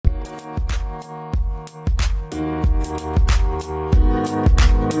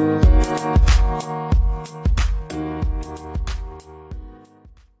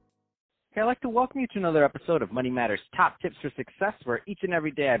welcome you to another episode of Money Matters Top Tips for Success, where each and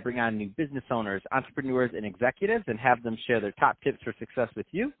every day I bring on new business owners, entrepreneurs, and executives and have them share their top tips for success with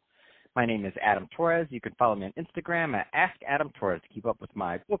you. My name is Adam Torres. You can follow me on Instagram at AskAdamTorres to keep up with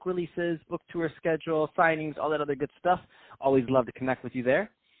my book releases, book tour schedule, signings, all that other good stuff. Always love to connect with you there.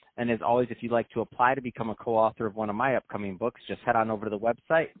 And as always, if you'd like to apply to become a co-author of one of my upcoming books, just head on over to the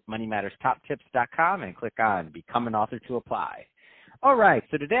website, moneymatterstoptips.com, and click on Become an Author to apply. All right,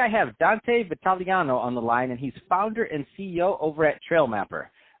 so today I have Dante Vitaliano on the line, and he's founder and CEO over at TrailMapper.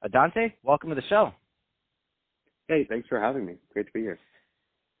 Dante, welcome to the show. Hey, thanks for having me. Great to be here.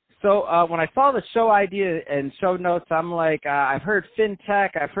 So when I saw the show idea and show notes, I'm like, I've heard fintech,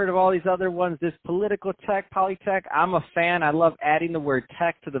 I've heard of all these other ones, this political tech, polytech. I'm a fan. I love adding the word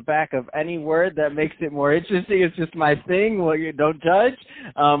tech to the back of any word that makes it more interesting. It's just my thing. Well, you don't judge.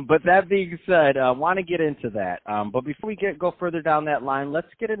 But that being said, I want to get into that. But before we go further down that line,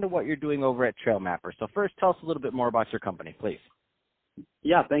 let's get into what you're doing over at TrailMapper. So first, tell us a little bit more about your company, please.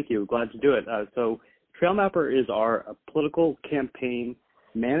 Yeah, thank you. Glad to do it. So TrailMapper is our political campaign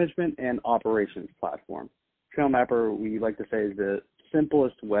management and operations platform. TrailMapper, we like to say, is the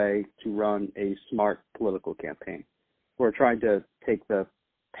simplest way to run a smart political campaign. We're trying to take the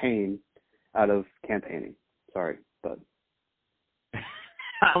pain out of campaigning. Sorry, but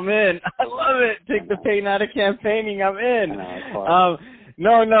I'm in. I love it. Take the pain out of campaigning. I'm in.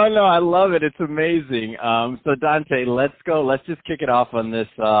 No. I love it. It's amazing. So Dante, let's go. Let's just kick it off on this,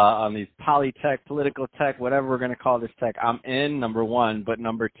 on these polytech, political tech, whatever we're going to call this tech. I'm in, number one. But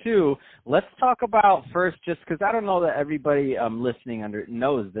number two, let's talk about first, just because I don't know that everybody listening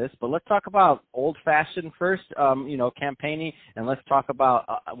knows this, but let's talk about old-fashioned first, campaigning, and let's talk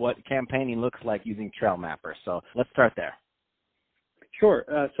about what campaigning looks like using TrailMapper. So let's start there. Sure.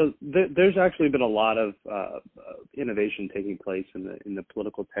 So there's actually been a lot of innovation taking place in the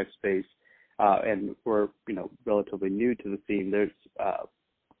political tech space, and we're relatively new to the scene. There's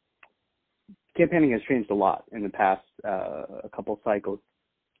campaigning has changed a lot in the past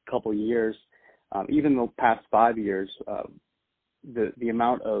couple years, even the past 5 years. The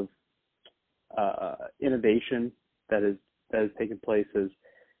amount of innovation that has taken place is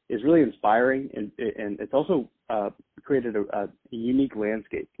really inspiring, and it's also created a unique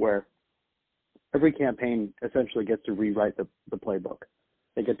landscape where every campaign essentially gets to rewrite the playbook.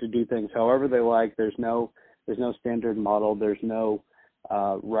 They get to do things however they like. There's no standard model. There's no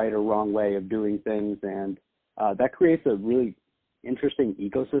right or wrong way of doing things, and that creates a really interesting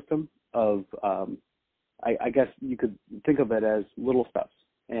ecosystem of I guess you could think of it as little steps,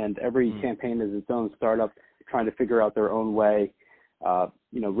 and every campaign is its own startup trying to figure out their own way.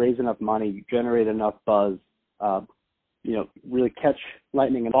 Raise enough money, generate enough buzz, really catch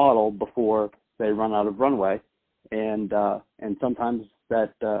lightning in a bottle before they run out of runway, and sometimes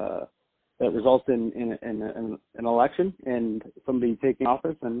that results in an election and somebody taking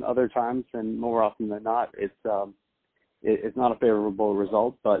office, and other times, and more often than not, it's not a favorable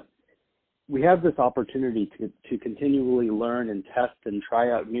result. But we have this opportunity to continually learn and test and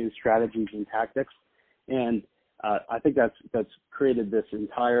try out new strategies and tactics, and I think that's created this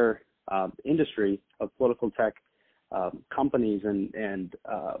entire industry of political tech companies and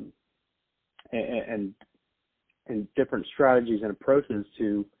different strategies and approaches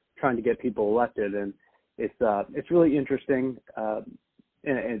to trying to get people elected. And it's really interesting,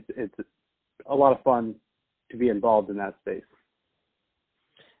 and it's a lot of fun to be involved in that space.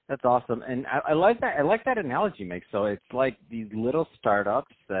 That's awesome, and I like that. I like that analogy you make. So it's like these little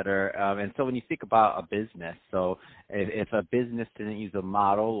startups that are, and so when you think about a business, so if a business didn't use a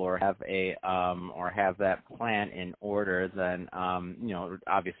model or have that plan in order, then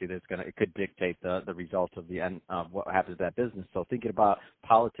obviously it could dictate the result of the end of what happens to that business. So thinking about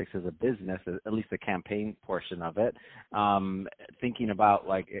politics as a business, at least the campaign portion of it, thinking about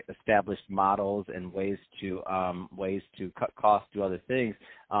like established models and ways to cut costs, do other things.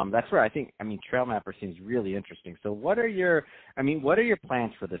 That's where I think, TrailMapper seems really interesting. So what are your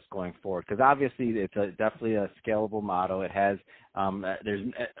plans for this going forward? Because obviously it's definitely a scalable model. It has,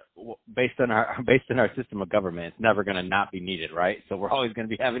 based on our system of government, it's never going to not be needed, right? So we're always going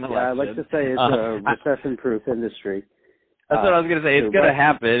to be having elections. Yeah, I like to say it's a recession-proof industry. That's what I was going to say. It's going to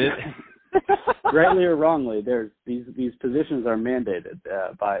happen. Rightly or wrongly, these positions are mandated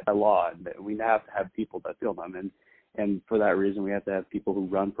by law, and we have to have people that fill them. And for that reason, we have to have people who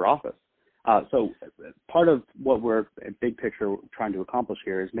run for office. So part of what we're, big picture, trying to accomplish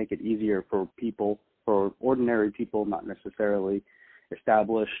here is make it easier for ordinary people, not necessarily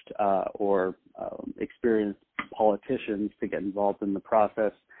established or experienced politicians, to get involved in the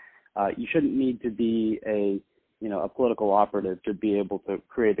process. You shouldn't need to be a political operative to be able to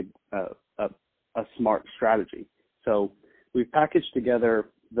create a a smart strategy. So we've packaged together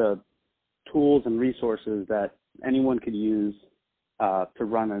the tools and resources that anyone could use to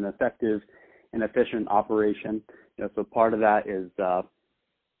run an effective and efficient operation. So part of that is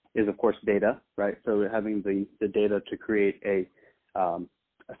of course data, right? So having the data to create a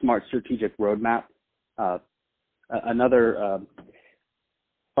smart strategic roadmap. Another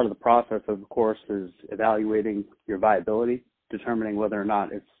part of the process, of course, is evaluating your viability, determining whether or not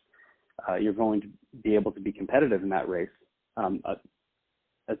you're going to be able to be competitive in that race.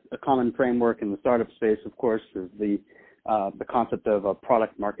 A common framework in the startup space, of course, is the concept of a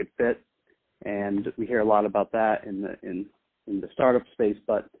product market fit, and we hear a lot about that in the startup space.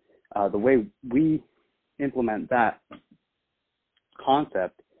 But the way we implement that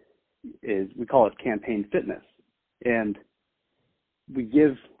concept is we call it campaign fitness, and we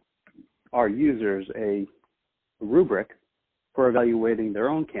give our users a rubric for evaluating their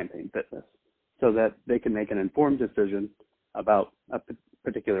own campaign fitness so that they can make an informed decision about a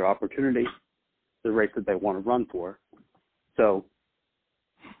particular opportunity, the race that they want to run for. So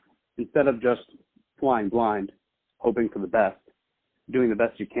instead of just flying blind, hoping for the best, doing the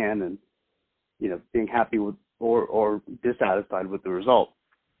best you can and, being happy with or dissatisfied with the result,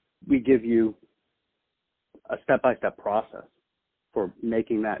 we give you a step-by-step process for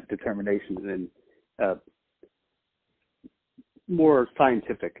making that determination in a more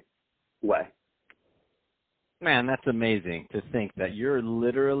scientific way. Man, that's amazing to think that you're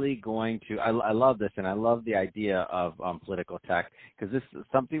literally going to, I love this, and I love the idea of political tech, because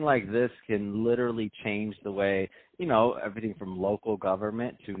something like this can literally change the way, everything from local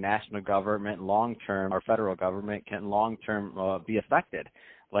government to national government, long-term, or federal government can long-term be affected.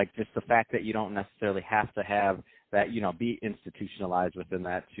 Like just the fact that you don't necessarily have to have that, be institutionalized within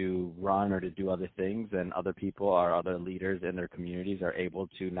that to run or to do other things, and other people or other leaders in their communities are able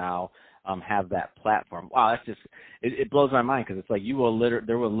to now have that platform. Wow, that's just, it blows my mind, because it's like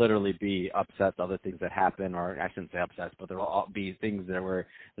there will literally be upsets, other things that happen, or I shouldn't say upsets, but there will be things there's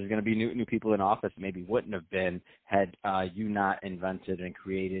going to be new people in office maybe wouldn't have been had you not invented and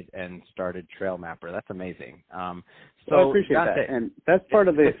created and started TrailMapper. That's amazing. So I appreciate that, and that's part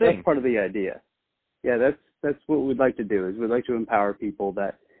of the idea. Yeah, that's what we'd like to do. Is we'd like to empower people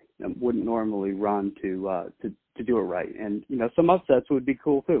that wouldn't normally run to do it right, and some upsets would be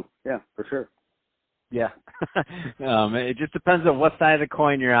cool too. Yeah, for sure. Yeah, it just depends on what side of the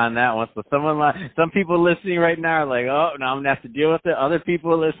coin you're on that one. So some people listening right now are like, oh, now I'm gonna have to deal with it. Other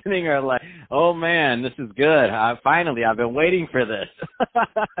people listening are like, oh man, this is good. Finally, I've been waiting for this.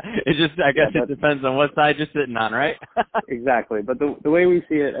 I guess it depends on what side you're sitting on, right? Exactly. But the way we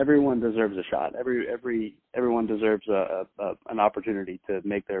see it, everyone deserves a shot. Everyone deserves an opportunity to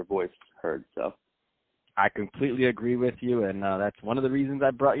make their voice heard. So. I completely agree with you, and that's one of the reasons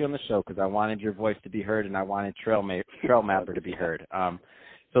I brought you on the show, because I wanted your voice to be heard, and I wanted TrailMapper to be heard.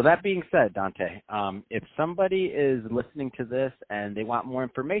 So that being said, Dante, if somebody is listening to this and they want more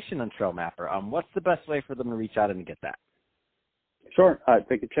information on TrailMapper, what's the best way for them to reach out and get that? Sure.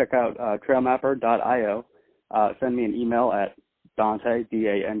 They can check out trailmapper.io. Send me an email at Dante,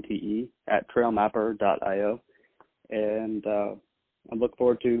 D-A-N-T-E, at trailmapper.io, and I look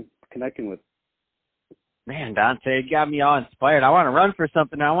forward to connecting with you. Man, Dante, you got me all inspired. I want to run for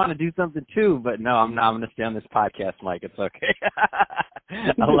something. I want to do something too, but no, I'm going to stay on this podcast, Mike. It's okay.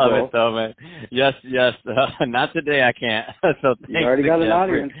 I love it though, man. Yes. Not today, I can't. So thanks. You already got an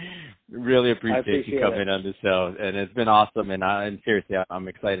audience. Really appreciate you coming on the show, and it's been awesome. And seriously, I'm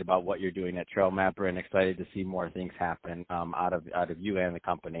excited about what you're doing at TrailMapper, and excited to see more things happen out of you and the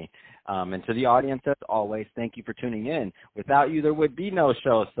company. And to the audience, as always, thank you for tuning in. Without you, there would be no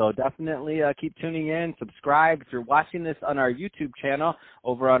show. So definitely keep tuning in. Subscribe if you're watching this on our YouTube channel.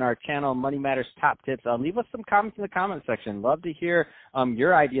 Over on our channel, Money Matters Top Tips. Leave us some comments in the comment section. Love to hear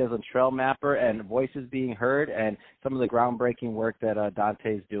your ideas on TrailMapper and voices being heard, and some of the groundbreaking work that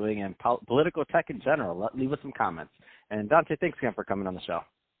Dante is doing, and political tech in general. Leave us some comments. And Dante, thanks again for coming on the show.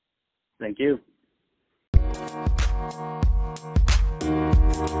 Thank you.